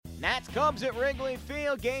Nats Cubs at Wrigley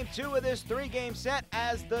Field, game 2 of this 3-game set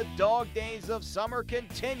as the dog days of summer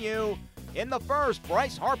continue. In the first,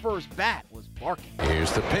 Bryce Harper's bat was barking.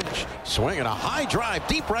 Here's the pitch. Swinging a high drive,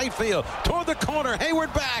 deep right field, toward the corner.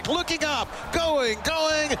 Hayward back, looking up, going,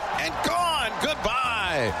 and gone.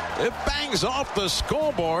 Goodbye. It bangs off the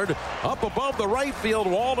scoreboard up above the right field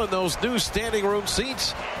wall in those new standing room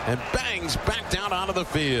seats and bangs back down onto the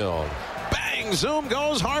field. Bang, zoom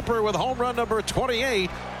goes Harper with home run number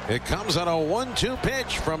 28. It comes on a 1-2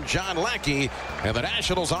 pitch from John Lackey, and the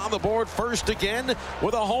Nationals on the board first again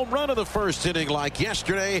with a home run of the first inning like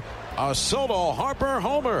yesterday. A solo Harper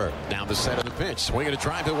homer. Down the center of the pitch, swinging a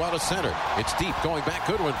drive to well to center. It's deep, going back,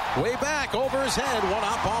 Goodwin, way back, over his head, one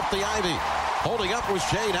up off the ivy. Holding up was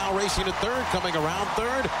Jay, now racing to third, coming around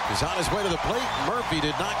third. He's on his way to the plate. Murphy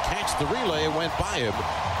did not catch the relay, it went by him.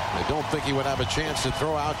 I don't think he would have a chance to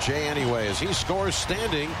throw out Jay anyway, as he scores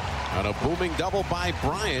standing on a booming double by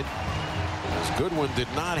Bryant. As Goodwin did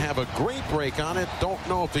not have a great break on it. Don't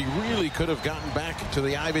know if he really could have gotten back to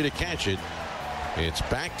the ivy to catch it. It's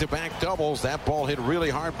back-to-back doubles. That ball hit really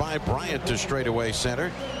hard by Bryant to straightaway center.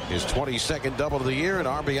 His 22nd double of the year and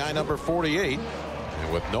RBI number 48.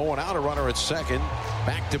 And with no one out, a runner at second.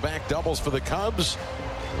 Back-to-back doubles for the Cubs.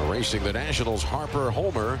 Racing the Nationals, Harper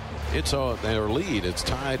homer. It's their lead. It's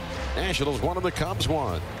tied. Nationals 1 and the Cubs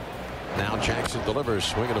 1. Now Jackson delivers,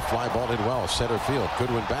 swinging a fly ball in well, center field.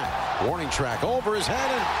 Goodwin back. Warning track over his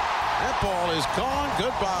head, and that ball is gone.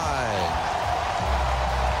 Goodbye.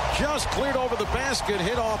 Just cleared over the basket,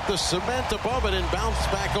 hit off the cement above it, and bounced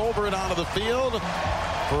back over it onto the field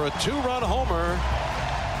for a 2-run homer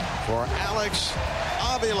for Alex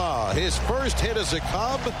Avila. His first hit as a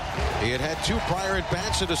Cub. He had 2 prior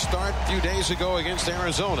at-bats at a start a few days ago against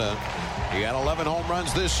Arizona. He had 11 home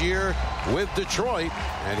runs this year with Detroit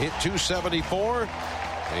and hit 274.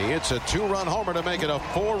 And he hits a 2-run homer to make it a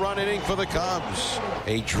 4-run inning for the Cubs.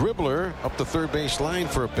 A dribbler up the third base line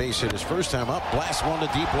for a base hit his first time up. Blast one to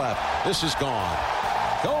deep left. This is gone.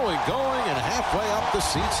 Going, and halfway up the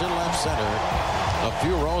seats in left center. A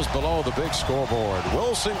few rows below the big scoreboard.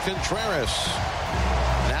 Wilson Contreras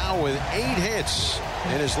now with 8 hits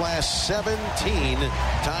in his last 17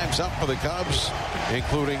 times up for the Cubs,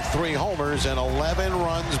 including 3 homers and 11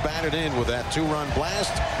 runs batted in with that 2-run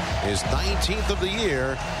blast. His 19th of the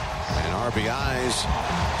year, and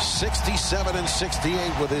RBIs 67 and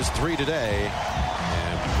 68 with his 3 today.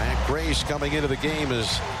 And Matt Grace coming into the game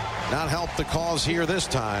has not helped the cause here this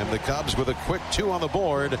time. The Cubs with a quick 2 on the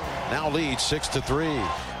board now lead 6-3.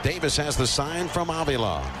 Davis has the sign from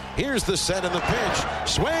Avila. Here's the set and the pitch.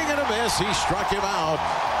 Swing and a miss. He struck him out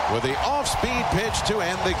with the off-speed pitch to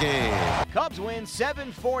end the game. Cubs win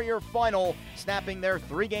 7-4 your final, snapping their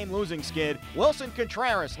 3-game losing skid. Wilson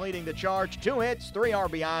Contreras leading the charge, 2 hits, 3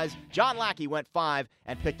 RBIs. John Lackey went 5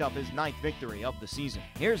 and picked up his 9th victory of the season.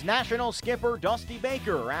 Here's National skipper Dusty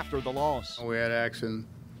Baker after the loss. We had action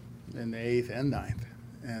in the 8th and 9th,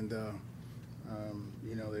 and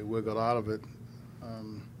they wiggled out of it.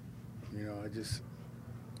 I just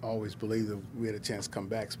always believed that we had a chance to come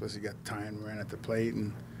back, especially got Tyon ran at the plate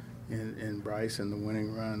and Bryce and the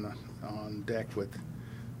winning run on deck with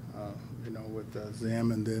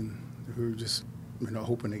Zim, and then we were just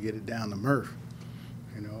hoping to get it down to Murph,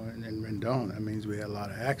 and Rendon. That means we had a lot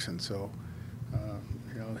of action. So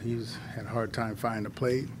he's had a hard time finding the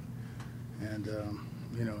plate, and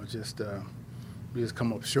we just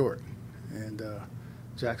come up short. And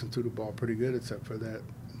Jackson threw the ball pretty good, except for that,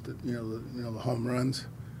 the home runs.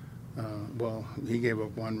 He gave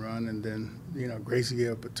up 1 run, and then Gracie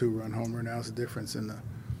gave up a 2-run homer. And that was the difference in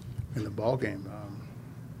the ball game.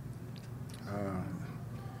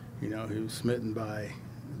 He was smitten by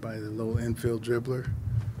the little infield dribbler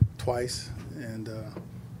twice, and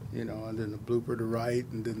and then the blooper to right,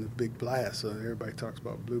 and then the big blast. So everybody talks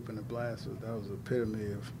about bloop and a blast. So that was the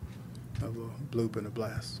epitome of a bloop and a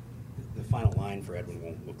blast. The final line for Edwin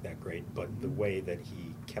won't look that great, but the way that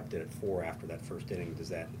he kept it at 4 after that first inning, does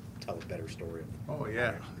that tell a better story? Oh,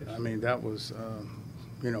 yeah. I mean, that was,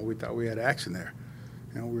 we thought we had action there.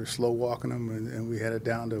 We were slow walking them, and we had it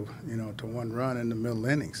down to 1 run in the middle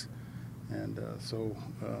innings. And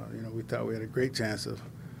we thought we had a great chance of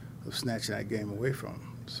snatching that game away from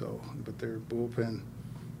them. So, but their bullpen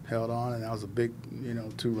held on, and that was a big,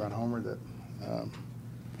 2-run homer that,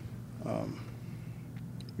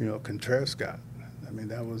 Contreras got. I mean,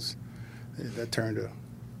 that turned a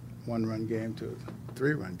 1-run game to a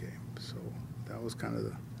 3-run game. So that was kind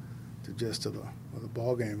of the gist of the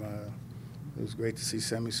ball game. It was great to see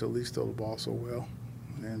Sammy Solis throw the ball so well,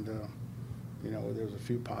 and there was a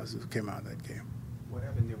few positives that came out of that game. What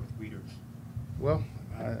happened there with Wieters? Well,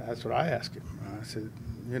 That's what I asked him. I said,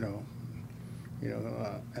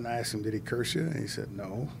 and I asked him, did he curse you? And he said,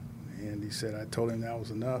 no. And he said, I told him that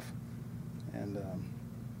was enough. And,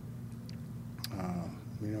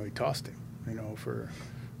 he tossed him, for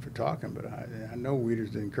talking. But I know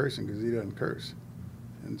Wieters didn't curse him because he doesn't curse.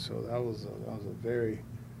 And so that was a very,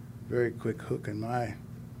 very quick hook in my,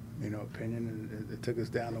 opinion. And it took us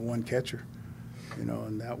down to one catcher,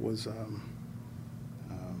 and that was, I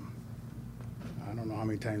don't know how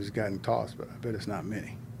many times he's gotten tossed, but I bet it's not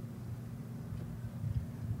many.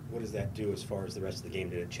 What does that do as far as the rest of the game?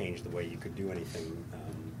 Did it change the way you could do anything,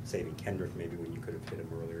 saving Kendrick maybe when you could have hit him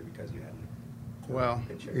earlier because you hadn't? Well,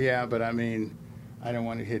 yeah, but I mean, I didn't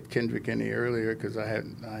want to hit Kendrick any earlier because I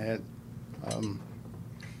had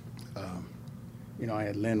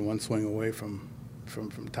Lynn one swing away from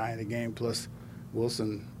tying the game. Plus,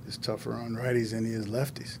 Wilson is tougher on righties than he is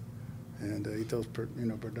lefties, and he throws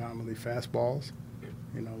predominantly fastballs.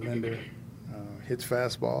 Linder hits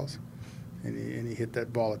fastballs. And he hit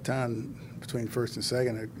that ball a ton between first and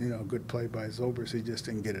second. A good play by Zobrist. He just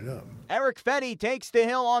didn't get it up. Erick Fedde takes the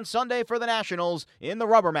hill on Sunday for the Nationals in the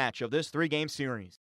rubber match of this 3-game series.